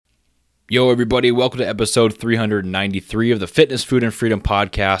Yo, everybody, welcome to episode 393 of the Fitness, Food, and Freedom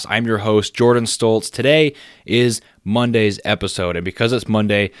podcast. I'm your host, Jordan Stoltz. Today is Monday's episode, and because it's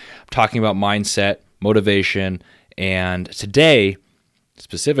Monday, I'm talking about mindset, motivation, and today,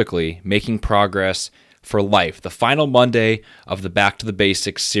 specifically, making progress for life. The final Monday of the Back to the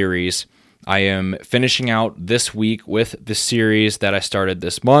Basics series. I am finishing out this week with the series that I started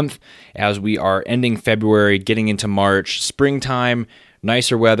this month as we are ending February, getting into March, springtime,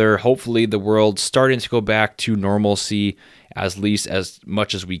 nicer weather, hopefully the world's starting to go back to normalcy at least as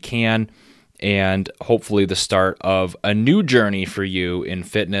much as we can, and hopefully the start of a new journey for you in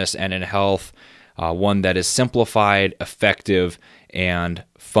fitness and in health, one that is simplified, effective, and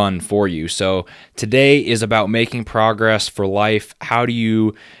fun for you. So today is about making progress for life. How do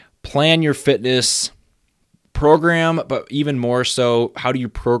you plan your fitness program, but even more so, how do you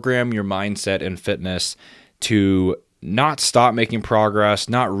program your mindset and fitness to not stop making progress,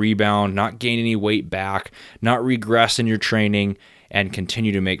 not rebound, not gain any weight back, not regress in your training, and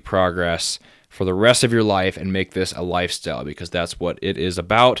continue to make progress for the rest of your life and make this a lifestyle, because that's what it is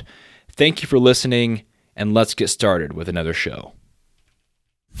about. Thank you for listening, and let's get started with another show.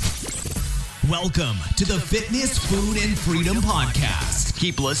 Welcome to the Fitness, Food, and Freedom Podcast.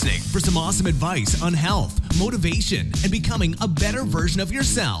 Keep listening for some awesome advice on health, motivation, and becoming a better version of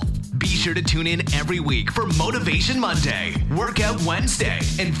yourself. Be sure to tune in every week for Motivation Monday, Workout Wednesday,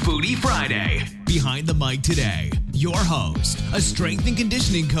 and Foodie Friday. Behind the mic today, your host, a strength and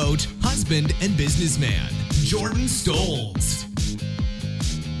conditioning coach, husband, and businessman, Jordan Stoltz.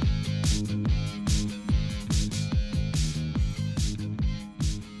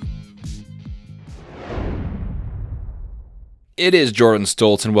 It is Jordan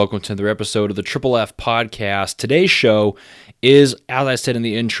Stoltz, and welcome to another episode of the Triple F Podcast. Today's show is, as I said in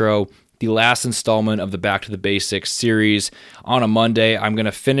the intro, the last installment of the Back to the Basics series on a Monday. I'm going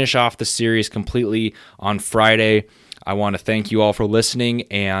to finish off the series completely on Friday. I want to thank you all for listening,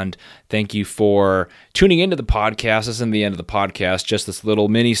 and thank you for tuning into the podcast. This isn't the end of the podcast, just this little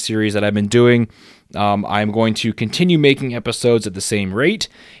mini series that I've been doing. I'm going to continue making episodes at the same rate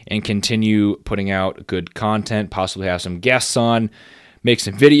and continue putting out good content, possibly have some guests on, make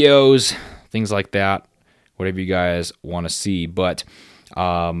some videos, things like that, whatever you guys want to see. But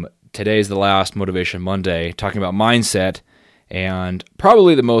today's the last Motivation Monday, talking about mindset, and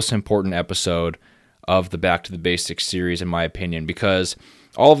probably the most important episode of the Back to the Basics series, in my opinion, because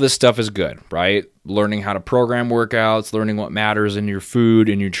all of this stuff is good, right? Learning how to program workouts, learning what matters in your food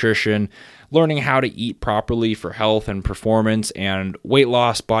and nutrition, learning how to eat properly for health and performance and weight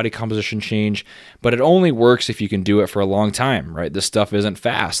loss, body composition change, but it only works if you can do it for a long time, right? This stuff isn't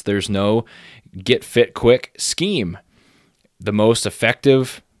fast. There's no get fit quick scheme. The most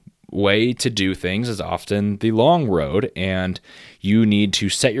effective way to do things is often the long road, and you need to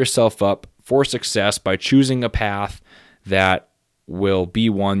set yourself up for success by choosing a path that will be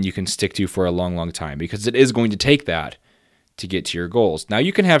one you can stick to for a long, long time, because it is going to take that to get to your goals. Now,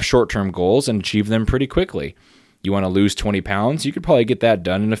 you can have short-term goals and achieve them pretty quickly. You want to lose 20 pounds, you could probably get that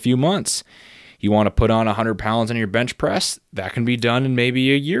done in a few months. You want to put on 100 pounds on your bench press, that can be done in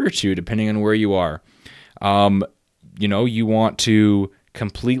maybe a year or two, depending on where you are. You want to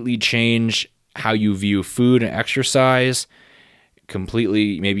completely change how you view food and exercise,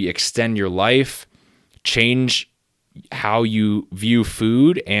 completely maybe extend your life, change how you view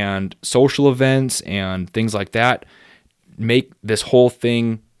food and social events and things like that, make this whole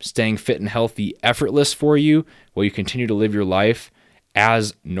thing, staying fit and healthy, effortless for you while you continue to live your life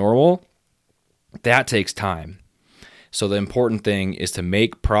as normal. That takes time. So the important thing is to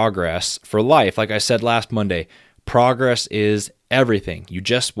make progress for life. Like I said last Monday, progress is everything. You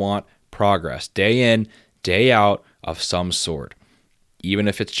just want progress, day in, day out, of some sort. Even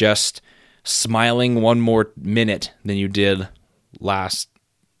if it's just smiling one more minute than you did last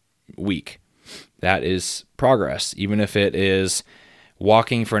week, that is progress. Even if it is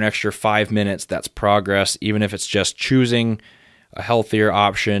walking for an extra 5 minutes, that's progress. Even if it's just choosing a healthier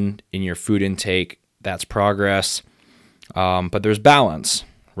option in your food intake, that's progress. But there's balance,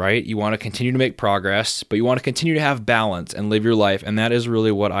 right? You want to continue to make progress, but you want to continue to have balance and live your life, and that is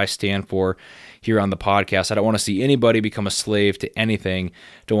really what I stand for here on the podcast. I don't want to see anybody become a slave to anything.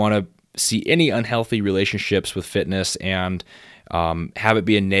 Don't want to see any unhealthy relationships with fitness and have it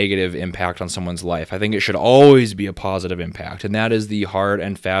be a negative impact on someone's life. I think it should always be a positive impact, and that is the hard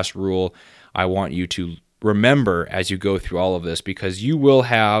and fast rule I want you to remember as you go through all of this, because you will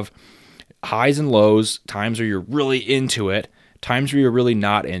have highs and lows, times where you're really into it, times where you're really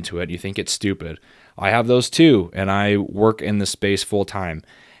not into it. You think it's stupid. I have those too, and I work in this space full time.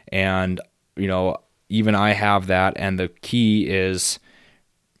 And, even I have that, and the key is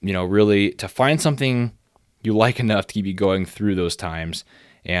really to find something you like enough to keep you going through those times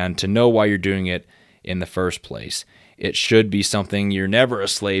and to know why you're doing it in the first place. It should be something you're never a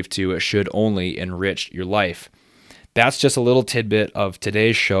slave to. It should only enrich your life. That's just a little tidbit of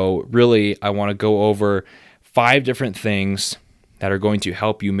today's show. Really, I want to go over 5 different things that are going to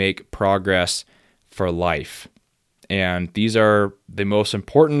help you make progress for life. And these are the most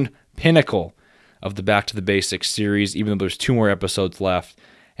important pinnacle of the Back to the Basics series, even though there's 2 more episodes left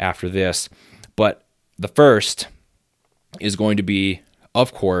after this. But the first is going to be,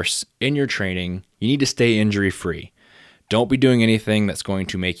 of course, in your training, you need to stay injury-free. Don't be doing anything that's going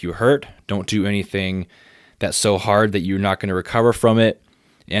to make you hurt. Don't do anything that's so hard that you're not going to recover from it.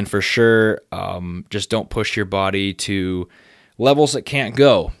 And for sure, just don't push your body to levels that can't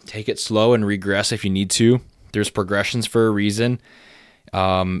go. Take it slow and regress if you need to. There's progressions for a reason.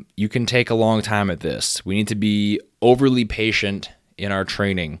 You can take a long time at this. We need to be overly patient in our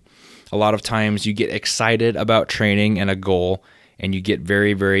training. A lot of times you get excited about training and a goal, and you get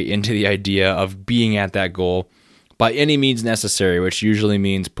very, very into the idea of being at that goal by any means necessary, which usually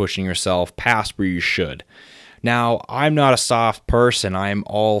means pushing yourself past where you should. Now, I'm not a soft person. I'm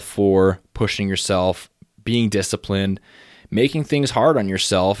all for pushing yourself, being disciplined, making things hard on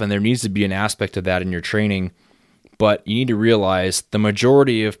yourself, and there needs to be an aspect of that in your training. But you need to realize the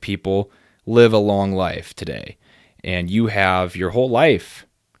majority of people live a long life today, and you have your whole life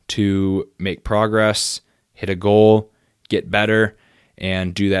to make progress, hit a goal, get better,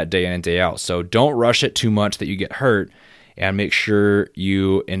 and do that day in and day out. So don't rush it too much that you get hurt, and make sure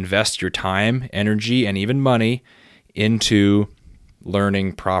you invest your time, energy, and even money into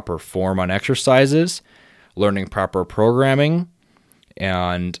learning proper form on exercises, learning proper programming,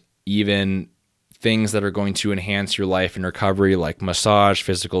 and even things that are going to enhance your life and recovery like massage,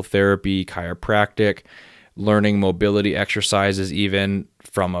 physical therapy, chiropractic, learning mobility exercises even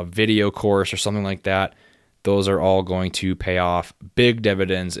from a video course or something like that. Those are all going to pay off big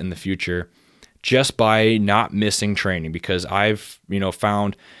dividends in the future just by not missing training, because I've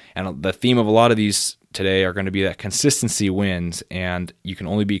found, and the theme of a lot of these today are going to be that consistency wins, and you can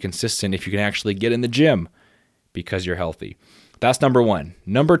only be consistent if you can actually get in the gym because you're healthy. That's number 1.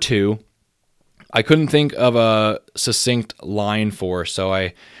 Number 2, I couldn't think of a succinct line for, so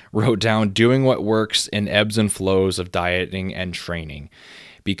I wrote down doing what works in ebbs and flows of dieting and training.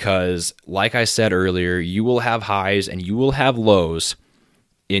 Because like I said earlier, you will have highs and you will have lows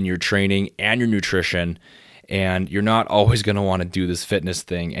in your training and your nutrition, and you're not always going to want to do this fitness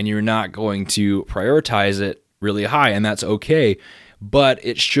thing, and you're not going to prioritize it really high, and that's okay, but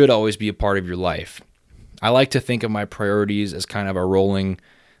it should always be a part of your life. I like to think of my priorities as kind of a rolling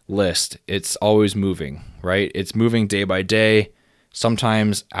list. It's always moving, right? It's moving day by day,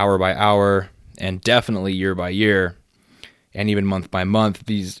 sometimes hour by hour, and definitely year by year, and even month by month.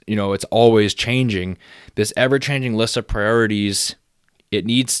 These, it's always changing. This ever-changing list of priorities,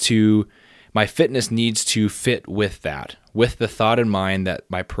 my fitness needs to fit with that, with the thought in mind that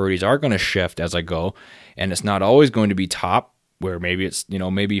my priorities are going to shift as I go, and it's not always going to be top, where maybe it's,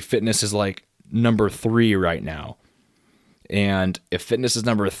 maybe fitness is like number 3 right now. And if fitness is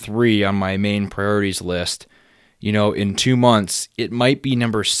number 3 on my main priorities list, in 2 months, it might be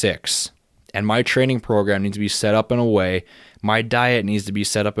number 6. And my training program needs to be set up in a way, my diet needs to be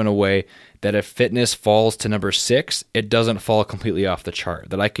set up in a way that if fitness falls to number 6, it doesn't fall completely off the chart,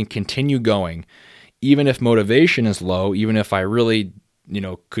 that I can continue going. Even if motivation is low, even if I really,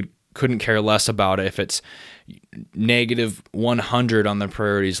 couldn't care less about it, if it's negative 100 on the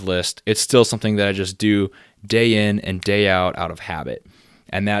priorities list, it's still something that I just do day in and day out of habit.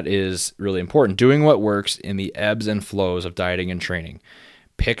 And that is really important. Doing what works in the ebbs and flows of dieting and training.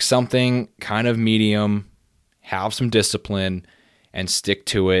 Pick something kind of medium, have some discipline, and stick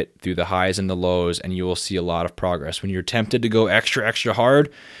to it through the highs and the lows, and you will see a lot of progress. When you're tempted to go extra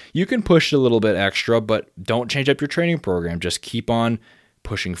hard, you can push a little bit extra, but don't change up your training program. Just keep on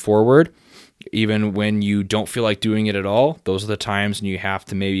pushing forward. Even when you don't feel like doing it at all, those are the times when you have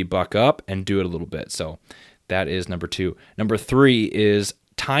to maybe buck up and do it a little bit. So that is number 2. Number 3 is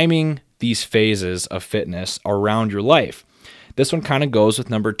timing these phases of fitness around your life. This one kind of goes with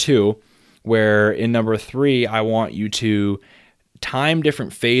number 2, where in number 3, I want you to time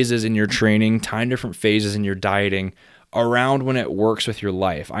different phases in your training, time different phases in your dieting around when it works with your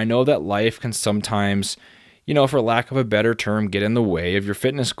life. I know that life can sometimes, for lack of a better term, get in the way of your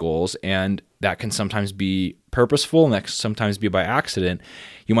fitness goals, and that can sometimes be purposeful, and that can sometimes be by accident.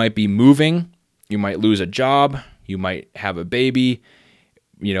 You might be moving, you might lose a job, you might have a baby,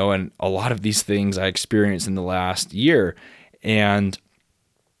 and a lot of these things I experienced in the last year. And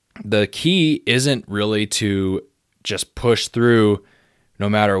the key isn't really to just push through no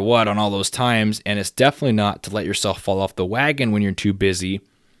matter what on all those times. And it's definitely not to let yourself fall off the wagon when you're too busy.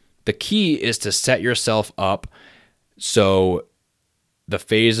 The key is to set yourself up so the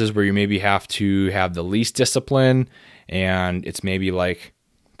phases where you maybe have to have the least discipline and it's maybe like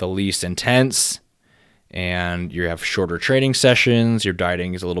the least intense, and you have shorter training sessions, your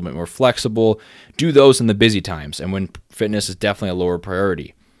dieting is a little bit more flexible, do those in the busy times and when fitness is definitely a lower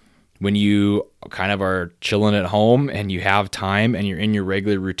priority. When you kind of are chilling at home and you have time and you're in your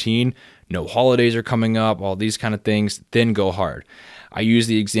regular routine, no holidays are coming up, all these kind of things, then go hard. I use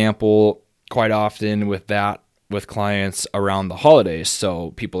the example quite often with clients around the holidays.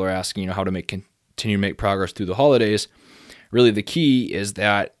 So people are asking, how to continue to make progress through the holidays. Really the key is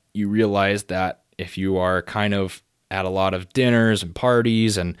that you realize that if you are kind of at a lot of dinners and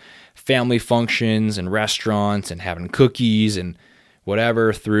parties and family functions and restaurants and having cookies and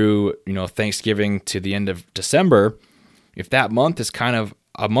whatever through, Thanksgiving to the end of December, if that month is kind of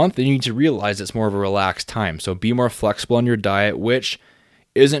a month, then you need to realize it's more of a relaxed time. So be more flexible in your diet, which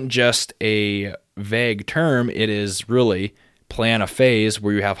isn't just a vague term. It is really plan a phase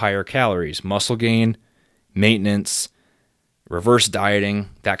where you have higher calories, muscle gain, maintenance, reverse dieting,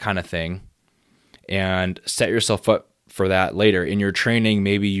 that kind of thing. And set yourself up for that later. In your training,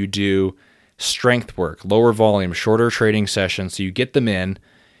 maybe you do strength work, lower volume, shorter training sessions, so you get them in.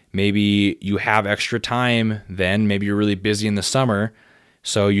 Maybe you have extra time then. Maybe you're really busy in the summer,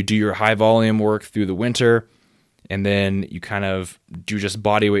 so you do your high volume work through the winter, and then you kind of do just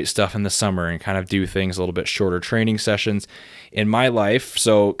body weight stuff in the summer and kind of do things a little bit shorter training sessions. In my life,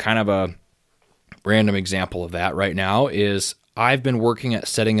 so kind of a random example of that right now is I've been working at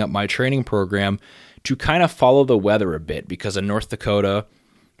setting up my training program to kind of follow the weather a bit, because in North Dakota,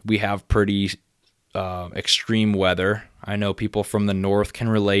 we have pretty extreme weather. I know people from the north can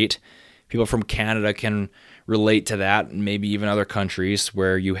relate. People from Canada can relate to that, and maybe even other countries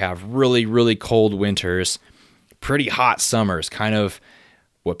where you have really, really cold winters, pretty hot summers. Kind of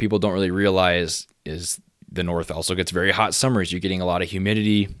what people don't really realize is the north also gets very hot summers. You're getting a lot of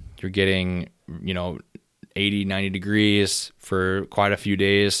humidity. You're getting, 80, 90 degrees for quite a few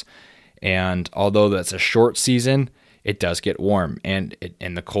days. And although that's a short season, it does get warm. And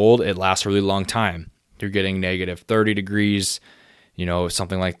in the cold, it lasts a really long time. You're getting negative 30 degrees,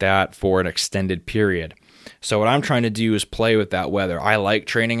 something like that for an extended period. So what I'm trying to do is play with that weather. I like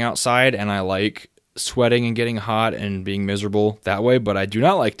training outside and I like sweating and getting hot and being miserable that way, but I do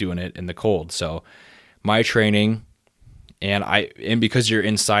not like doing it in the cold. So my training, and because you're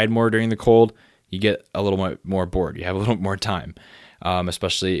inside more during the cold, you get a little more bored. You have a little more time,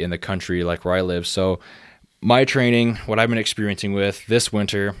 especially in the country like where I live. So my training, what I've been experiencing with this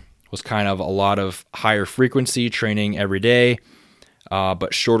winter was kind of a lot of higher frequency training every day,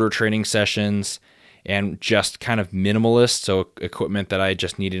 but shorter training sessions and just kind of minimalist. So equipment that I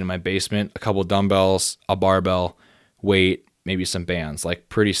just needed in my basement, a couple dumbbells, a barbell, weight, maybe some bands, like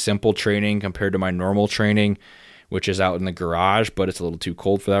pretty simple training compared to my normal training, which is out in the garage, but it's a little too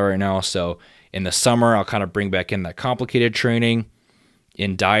cold for that right now. So in the summer, I'll kind of bring back in that complicated training.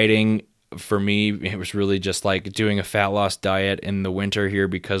 In dieting, for me, it was really just like doing a fat loss diet in the winter here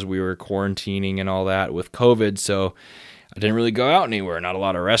because we were quarantining and all that with COVID. So I didn't really go out anywhere. Not a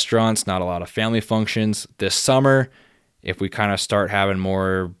lot of restaurants, not a lot of family functions. This summer, if we kind of start having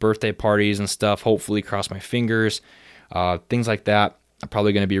more birthday parties and stuff, hopefully, cross my fingers, things like that, I'm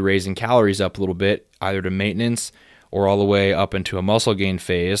probably going to be raising calories up a little bit, either to maintenance or all the way up into a muscle gain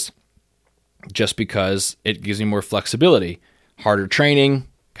phase, just because it gives me more flexibility. Harder training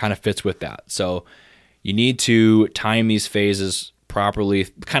kind of fits with that. So you need to time these phases properly,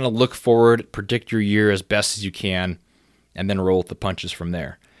 kind of look forward, predict your year as best as you can, and then roll with the punches from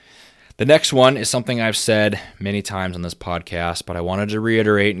there. The next one is something I've said many times on this podcast, but I wanted to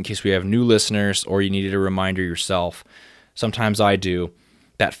reiterate in case we have new listeners or you needed a reminder yourself. Sometimes I do.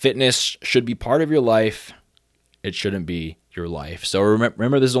 That fitness should be part of your life. It shouldn't be your life. So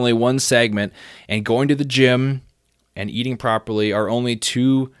remember, this is only one segment, and going to the gym and eating properly are only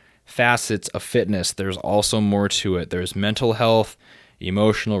two facets of fitness. There's also more to it. There's mental health,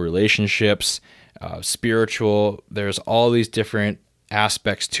 emotional relationships, spiritual. There's all these different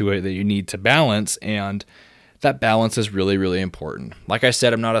aspects to it that you need to balance, and that balance is really, really important. Like I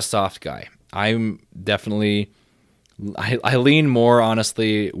said, I'm not a soft guy. I'm definitely, I lean more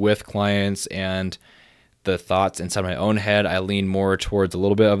honestly with clients and the thoughts inside my own head. I lean more towards a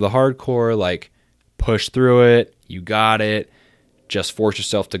little bit of the hardcore, like push through it, you got it, just force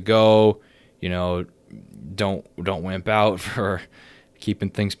yourself to go, don't wimp out for keeping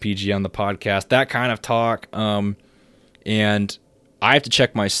things PG on the podcast, that kind of talk. And I have to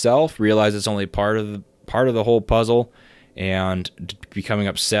check myself, realize it's only part of the whole puzzle, and becoming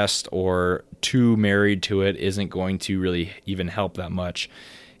obsessed or too married to it isn't going to really even help that much.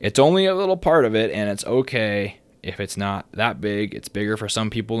 It's only a little part of it, and it's okay if it's not that big. It's bigger for some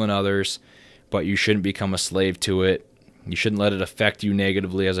people than others, but you shouldn't become a slave to it. You shouldn't let it affect you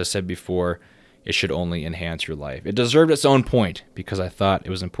negatively, as I said before. It should only enhance your life. It deserved its own point because I thought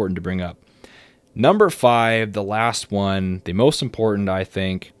it was important to bring up. Number 5, the last one, the most important, I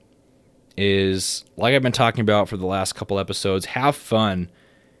think, is, like I've been talking about for the last couple episodes, have fun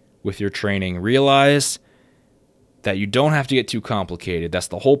with your training. Realize that you don't have to get too complicated. That's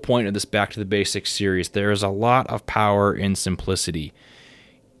the whole point of this Back to the Basics series. There is a lot of power in simplicity.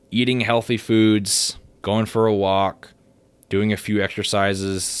 Eating healthy foods, going for a walk, doing a few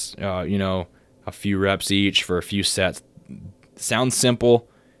exercises, a few reps each for a few sets. Sounds simple,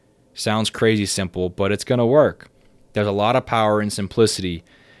 sounds crazy simple, but it's going to work. There's a lot of power in simplicity.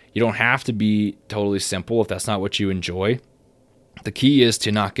 You don't have to be totally simple if that's not what you enjoy. The key is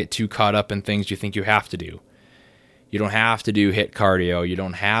to not get too caught up in things you think you have to do. You don't have to do HIIT cardio. You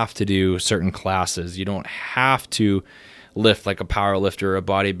don't have to do certain classes. You don't have to lift like a power lifter, a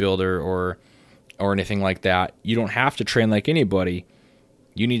bodybuilder, or anything like that. You don't have to train like anybody.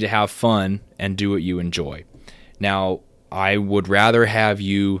 You need to have fun and do what you enjoy. Now, I would rather have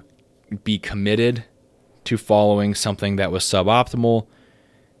you be committed to following something that was suboptimal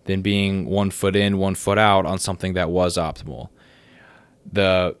than being 1 foot in, 1 foot out on something that was optimal.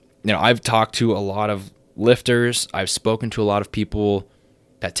 I've talked to a lot of lifters. I've spoken to a lot of people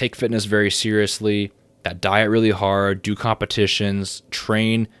that take fitness very seriously, that diet really hard, do competitions,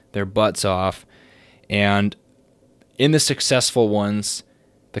 train their butts off. And in the successful ones,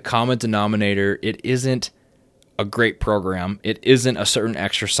 the common denominator, it isn't a great program. It isn't a certain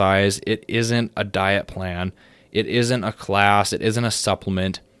exercise. It isn't a diet plan. It isn't a class. It isn't a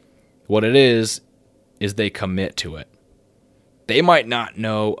supplement. What it is they commit to it. They might not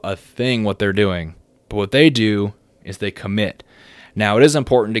know a thing what they're doing, but what they do is they commit. Now, it is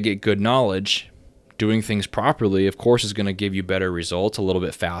important to get good knowledge. Doing things properly, of course, is going to give you better results a little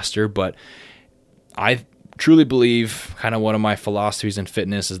bit faster, but I truly believe kind of one of my philosophies in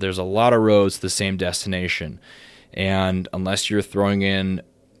fitness is there's a lot of roads to the same destination. And unless you're throwing in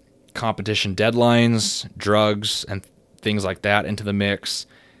competition deadlines, drugs, and things like that into the mix,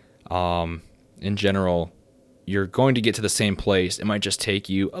 in general, you're going to get to the same place. It might just take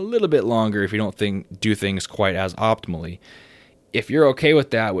you a little bit longer if you don't do things quite as optimally. If you're okay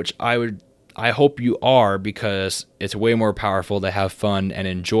with that, which I hope you are, because it's way more powerful to have fun and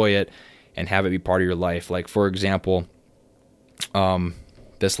enjoy it and have it be part of your life. Like, for example,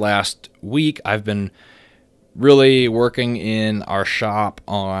 this last week, I've been really working in our shop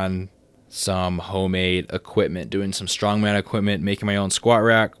on some homemade equipment, doing some strongman equipment, making my own squat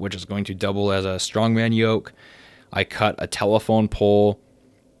rack, which is going to double as a strongman yoke. I cut a telephone pole.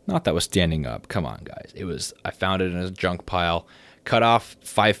 Not that was standing up. Come on, guys. I found it in a junk pile. Cut off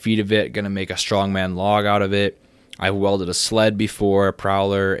 5 feet of it, going to make a strongman log out of it. I welded a sled before, a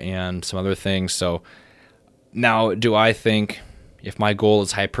prowler, and some other things. So now, do I think if my goal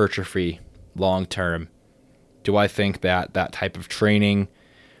is hypertrophy long term, do I think that type of training,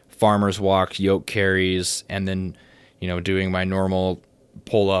 farmer's walks, yoke carries, and then, doing my normal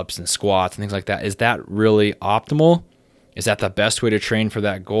pull-ups and squats and things like that, is that really optimal? Is that the best way to train for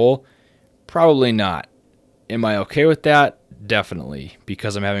that goal? Probably not. Am I okay with that? Definitely,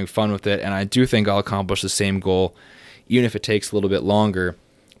 because I'm having fun with it, and I do think I'll accomplish the same goal, even if it takes a little bit longer.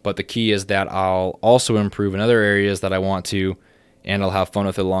 But the key is that I'll also improve in other areas that I want to, and I'll have fun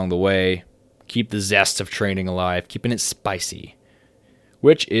with it along the way. Keep the zest of training alive, keeping it spicy,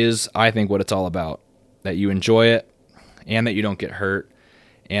 which is, I think, what it's all about. That you enjoy it, and that you don't get hurt,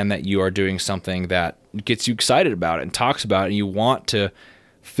 and that you are doing something that gets you excited about it and talks about it, and you want to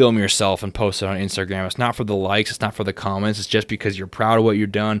film yourself and post it on Instagram. It's not for the likes, it's not for the comments, it's just because you're proud of what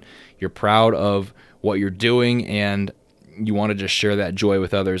you've done, you're proud of what you're doing, and you want to just share that joy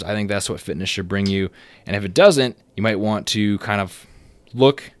with others. I think that's what fitness should bring you. And if it doesn't, you might want to kind of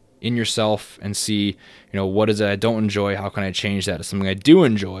look in yourself and see, what is it I don't enjoy? How can I change that to something I do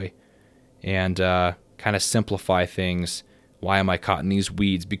enjoy? And kind of simplify things. Why am I caught in these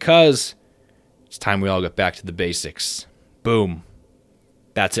weeds? Because it's time we all get back to the basics. Boom.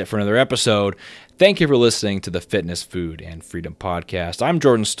 That's it for another episode. Thank you for listening to the Fitness, Food, and Freedom Podcast. I'm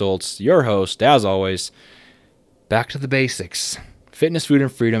Jordan Stoltz, your host, as always. Back to the basics. Fitness, Food,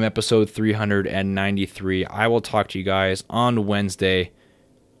 and Freedom, episode 393. I will talk to you guys on Wednesday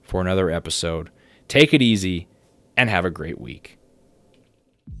for another episode. Take it easy and have a great week.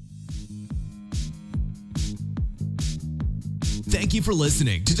 Thank you for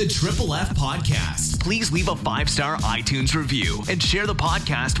listening to the Triple F Podcast. Please leave a 5-star iTunes review and share the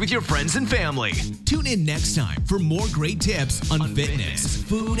podcast with your friends and family. Tune in next time for more great tips on fitness,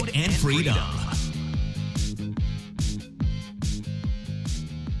 food, and freedom.